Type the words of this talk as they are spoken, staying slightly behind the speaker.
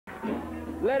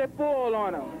Let it fall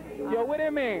on them. Yo, what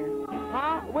it mean?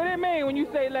 Huh? What it mean when you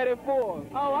say let it fall?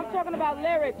 Oh, I'm talking about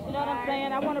lyrics, you know what I'm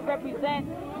saying? I want to represent,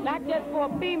 not just for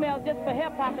females, just for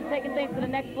hip-hop and taking things to the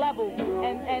next level.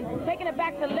 And taking it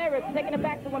back to lyrics, taking it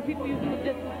back to when people used to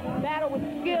just battle with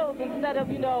skills instead of,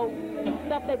 you know,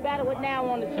 stuff they battle with now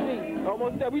on the street.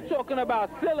 Almost that. We talking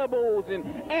about syllables and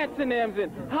antonyms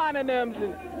and homonyms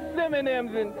and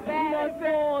synonyms and, you know what I'm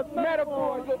saying?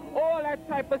 Metaphors, all that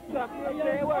type of stuff.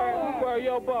 Word,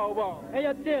 yo, Bo. Hey,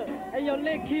 yo, Jill. Hey, yo,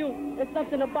 Lin Q. There's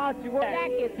something about you.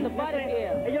 Jackets, the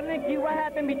butterbeer. Hey, yo, Lin Q, what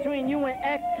happened between you and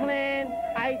X-Clan,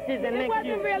 ISIS, and Lin Q? It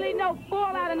wasn't really no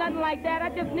fallout or nothing like that. I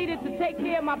just needed to take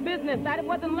care of my business. I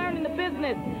wasn't learning the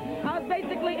business. I was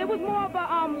basically, it was more of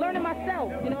a learning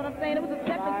myself. You know what I'm saying? It was a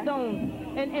stepping stone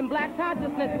in black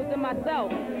consciousness within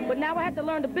myself. But now I had to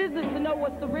learn the business to know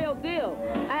what's the real deal.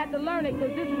 I had to learn it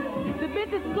because the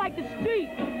business is like the street.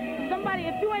 Somebody,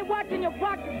 if you ain't watching your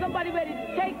pocket, somebody ready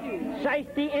to take you.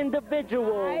 Shiesty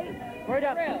individual. Right? Word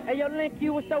up. Hey, yo, Lin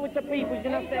Q, what's up with your people? You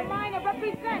know what I'm saying? Mind to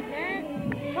represent,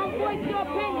 man. Come voice your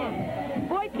opinion.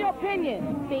 Voice your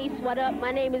opinion. Peace, what up?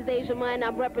 My name is Deja Mine.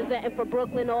 I'm representing for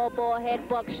Brooklyn, all ball head,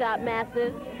 buckshot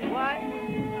masses. What?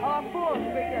 Hardcore,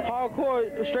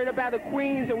 straight up out of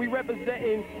Queens, and we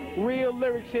representing real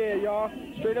lyrics here, y'all.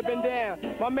 Straight up and down.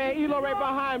 My man Elo right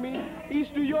behind me.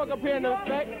 East New York up here in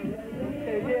effect.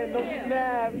 Yeah, no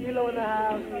snap. Elo in the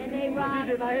house.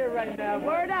 DJ not here right now.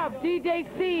 Word up, DJ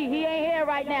C. He ain't here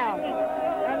right now.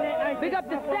 Big up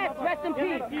the sets. Rest in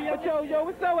peace. But yo,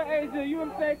 what's up with Asia? You know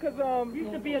what I'm saying?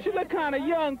 Because she look kind of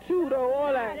young too, though.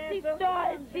 All that. She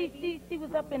started. She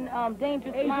was up in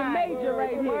Dangerous Asia Minds. Major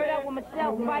right here. Word up with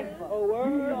Michelle Pfeiffer. Oh,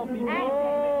 word.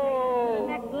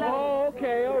 Oh,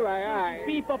 okay. All right.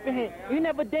 Beef up in here. You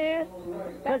never dance?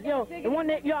 Cause yo, the one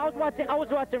that I was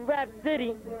watching Rap City.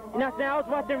 You know what I'm saying? I was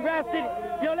watching Rap City.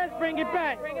 Yo, let's bring it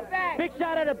back. Bring it back. Big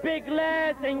shout out to Big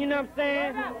Lads, and you know what I'm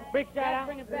saying? Big shout out.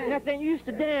 You know what I'm saying? You used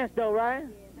to dance though, right?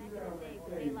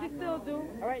 You still do.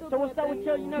 All right, so what's up with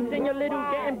you? You know what I'm saying? You're little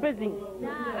getting busy.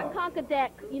 Nah, I conquered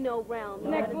that,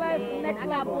 realm. Next level. I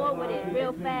got bored with it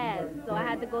real fast, so I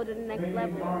had to go to the next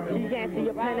level. You can't see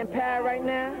your pen and pad right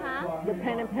now? Huh? Your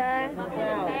pen and pad? All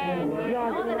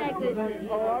of that good shit.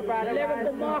 Oh, all right.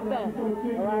 Lyrical marker.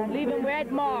 Leaving red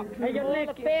marks. Hey, your Lin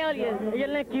Q. Failures. Hey, your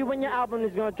Lin Q, when your album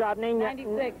is gonna drop? Name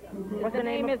 96. What's the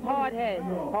name is Hardhead.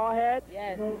 Hardhead?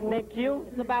 Yes. Lin Q?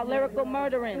 It's about lyrical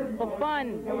murdering for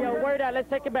fun. Hey, yo, word out. Let's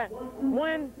take it back.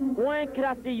 When can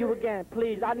I see you again?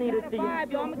 Please, I need to see you. Yo, I'm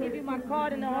gonna give you my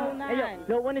card and the whole nine. Hey,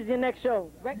 yo, when is your next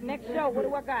show? Next show, what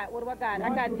do I got? I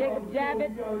got Jacob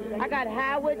Javits. I got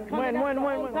Howard coming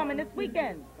up. Coming this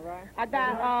weekend. I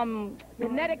got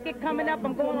Connecticut coming up.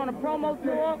 I'm going on a promo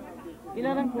tour. You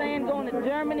know what I'm saying? Going to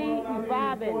Germany,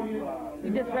 vibing. We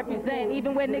just represent.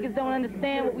 Even where niggas don't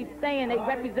understand what we saying, they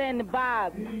represent the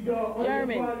vibe.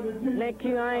 German. Lin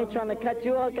Q, I ain't trying to cut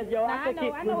you off, cause yo, I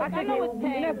know it's 10. You know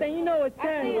what I'm saying? You know it's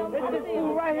 10. It's this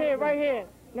food right here.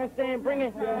 You know what I'm saying? Bring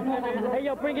it. Hey,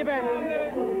 yo, bring it back.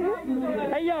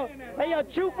 Hey, yo,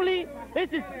 truthfully, this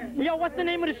is, yo, what's the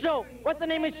name of the show?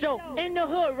 In the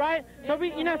Hood, right? So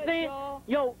we, you know what I'm saying?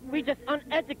 Yo, we just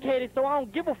uneducated, so I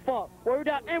don't give a fuck. Word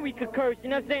out, and we could curse, you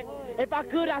know what I'm saying? If I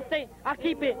could, I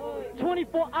keep it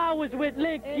 24 hours with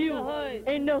Lin Q.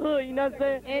 In the Hood, you know what I'm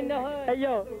saying? In the Hood. Hey,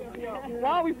 yo.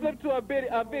 Why don't we flip to a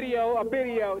video?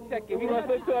 Check it. We gonna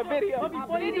flip to a video.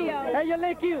 Before you do, hey, yo,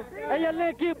 Lin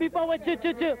Q,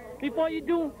 before you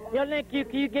do, yo, Lin Q,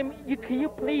 can you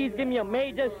please give me a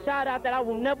major shout out that I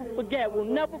will never forget,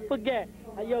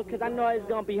 Yo, cause I know it's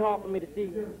gonna be hard for me to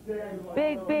see.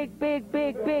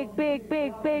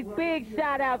 Big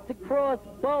shout out to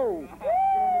Crossbow.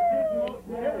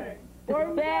 The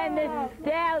Spanish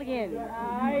Stallion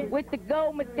with the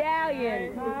gold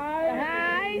medallion.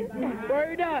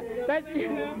 Word up.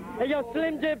 Hey, yo,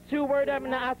 Slim Jim 2, word up in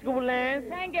the Oscar lands.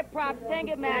 Can't get props, can't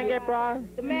get mad. Can't get props.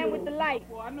 The man with the light.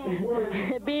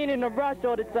 Being in a rush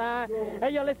all the time.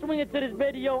 Hey, yo, let's swing into this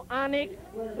video. Onyx,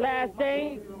 Last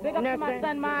Day. Big up to my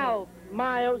son Miles.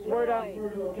 Word up.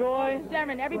 Joy.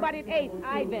 Sharon, everybody's Ace,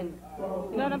 Ivan. You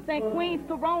know what I'm saying? Queens,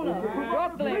 Corona,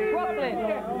 Brooklyn,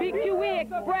 BQE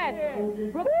Express,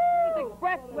 Brooklyn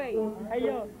Expressway. Hey,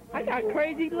 yo, I got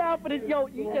crazy love for this. Yo,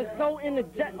 you just so in the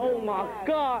jet. Oh, my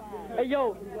God. Hey,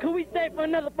 yo, could we stay for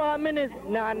another 5 minutes?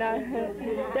 Nah.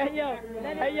 Hey, yo,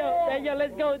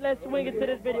 let's go. Let's swing into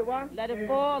this video, huh? Let it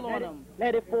fall on them.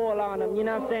 Let it fall on them, you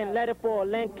know what I'm saying? Let it fall.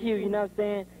 Lin Q, you know what I'm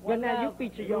saying? Yo, now you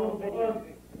feature your own video.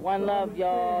 One love,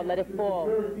 y'all. Let it fall.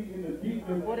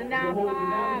 For the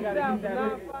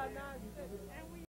 959.